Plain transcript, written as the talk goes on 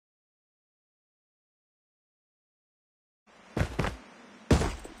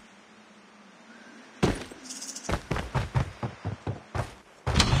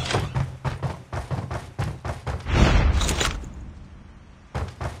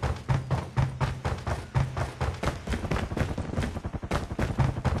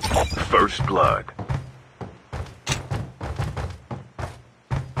First blood.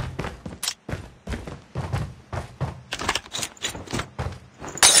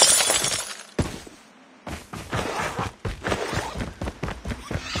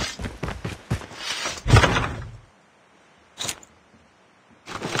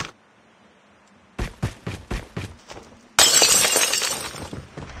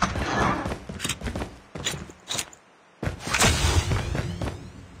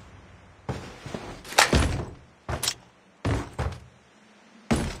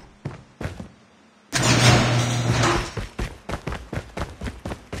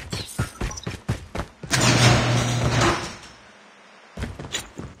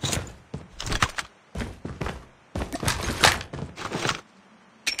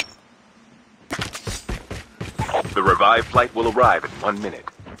 The revived flight will arrive in 1 minute.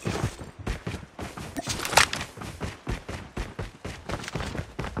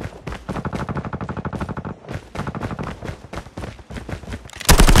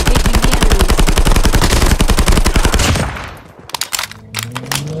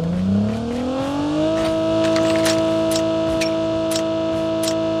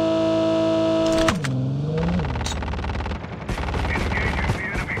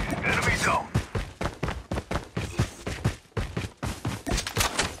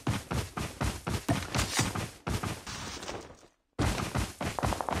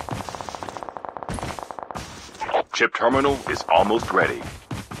 Chip terminal is almost ready.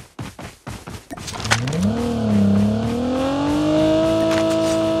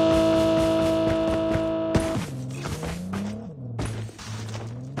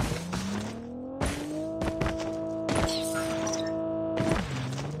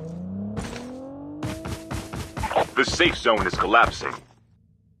 The safe zone is collapsing.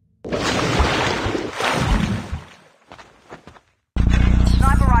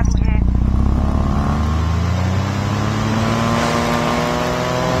 Sniper rifle here.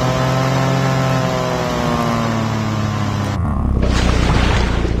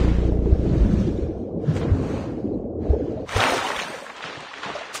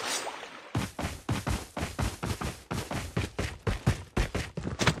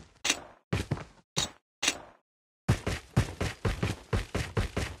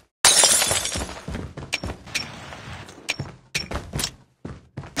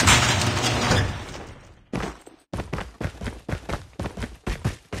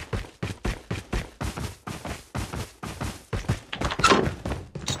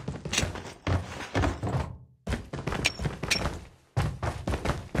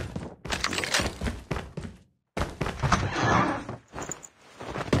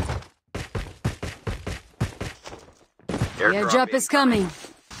 The airdrop is coming.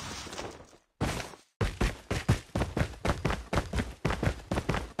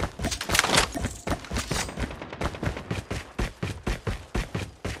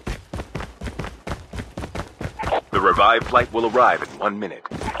 The revived flight will arrive in 1 minute.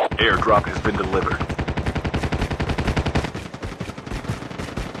 Airdrop has been delivered.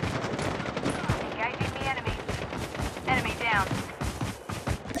 Engaging the enemy. Enemy down.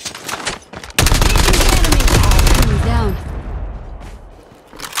 Enemy down.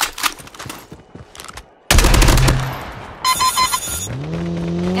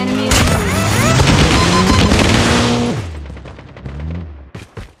 Enemy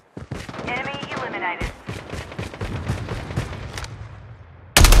Enemy eliminated.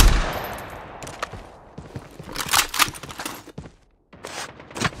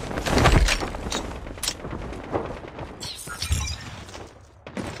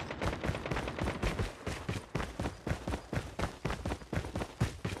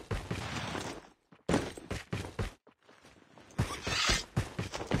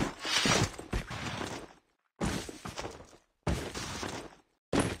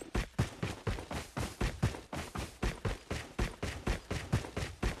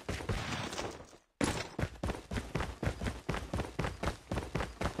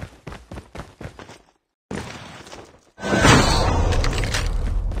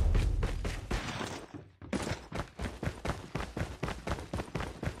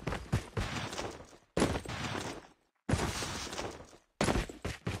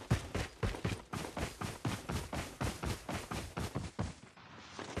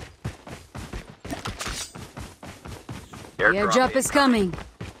 The airdrop is coming.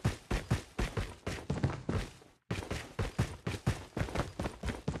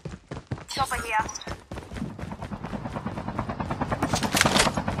 Chopper here.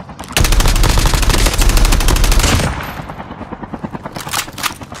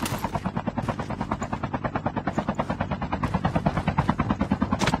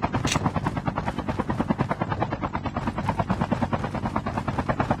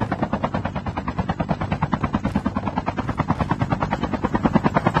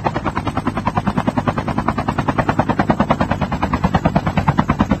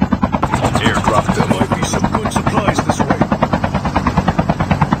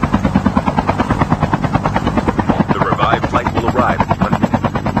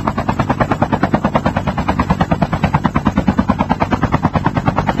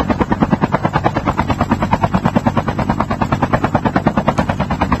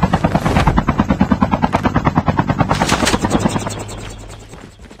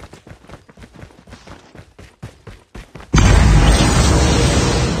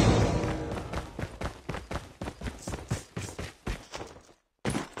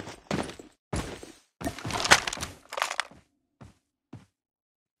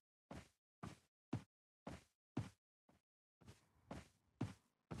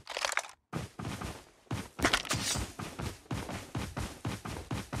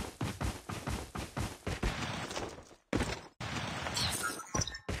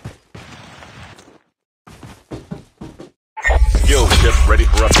 Skill chip ready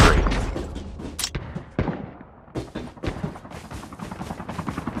for upgrade.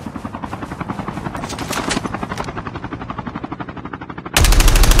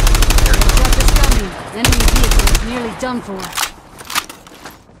 Airdrop is coming. Enemy vehicle is nearly done for.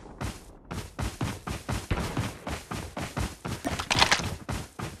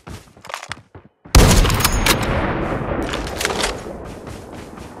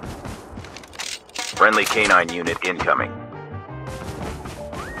 Friendly canine unit incoming.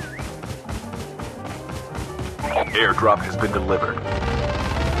 Airdrop has been delivered.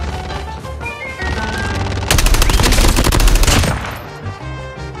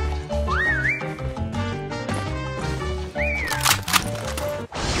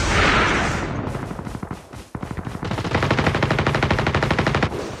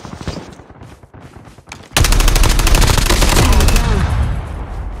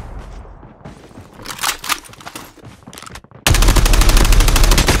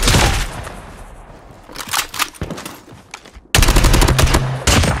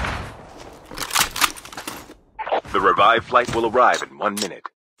 The revived flight will arrive in 1 minute.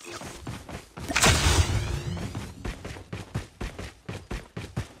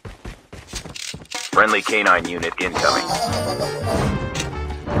 Friendly canine unit incoming.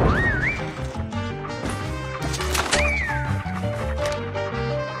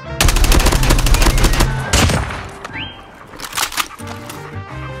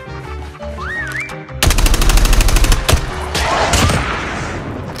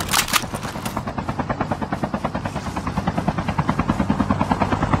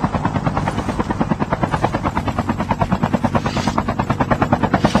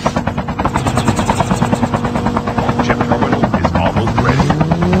 Chip terminal is almost ready.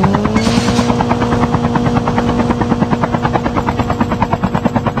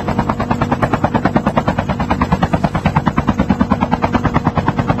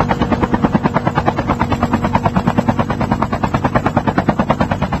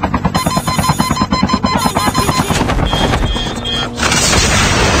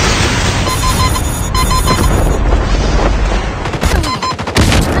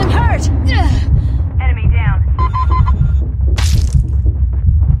 I'm hurt! Enemy down.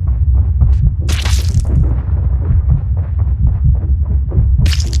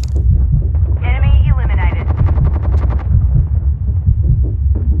 Enemy eliminated.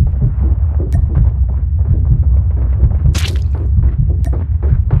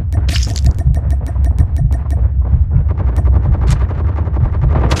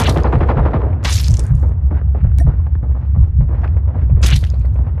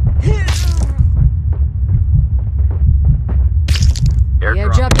 The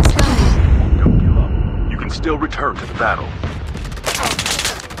airdrop is coming. Don't give up. You can still return to the battle.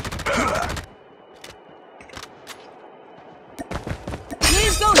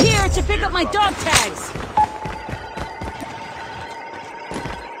 Please go here to pick up my dog tags.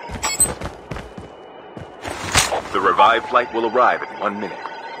 The revived flight will arrive in 1 minute.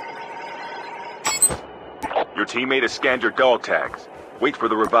 Your teammate has scanned your dog tags. Wait for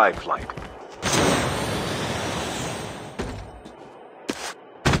the revived flight.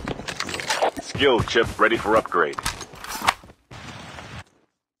 Skill chip ready for upgrade.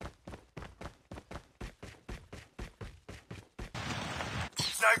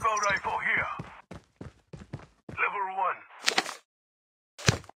 Sniper rifle here. Level 1.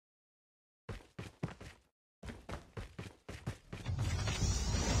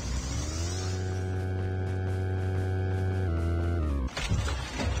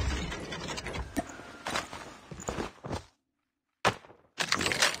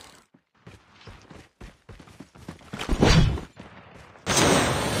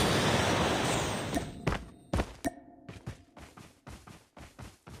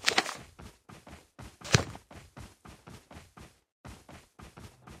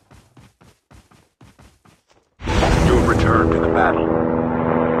 You have returned to the battle.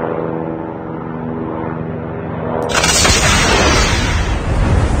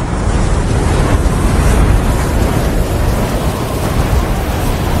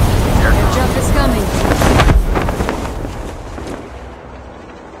 Airdrop is coming.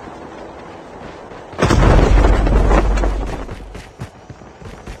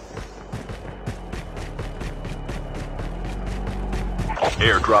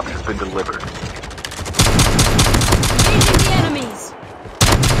 Airdrop has been delivered. Engaging the enemies.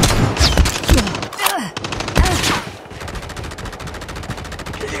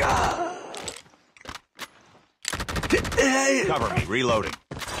 Cover me, reloading.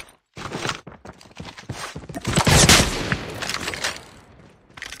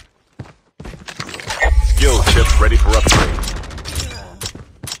 Skill chip ready for upgrade.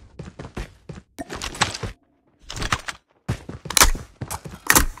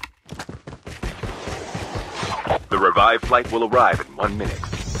 revived flight will arrive in 1 minute.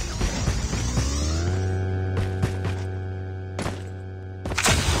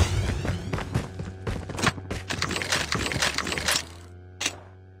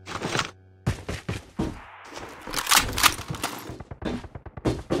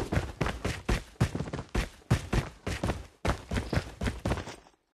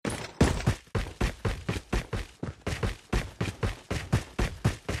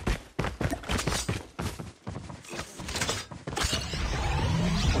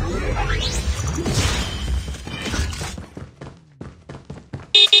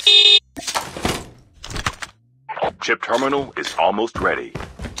 Chip terminal is almost ready.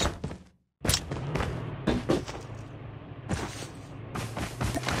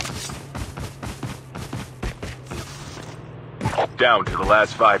 Down to the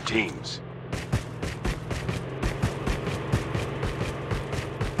last 5 teams.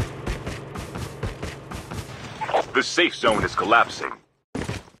 The safe zone is collapsing. The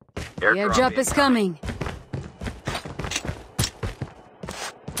airdrop is coming.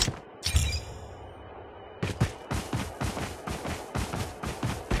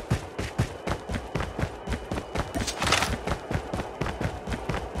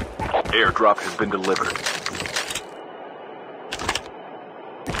 Airdrop has been delivered.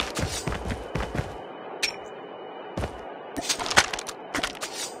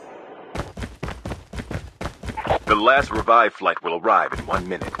 The last revive flight will arrive in 1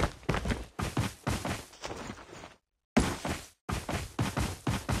 minute.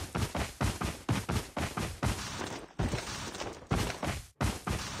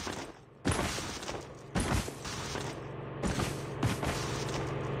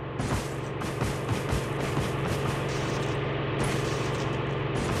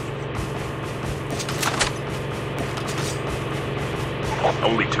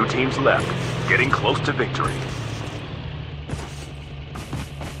 Only 2 teams left, getting close to victory.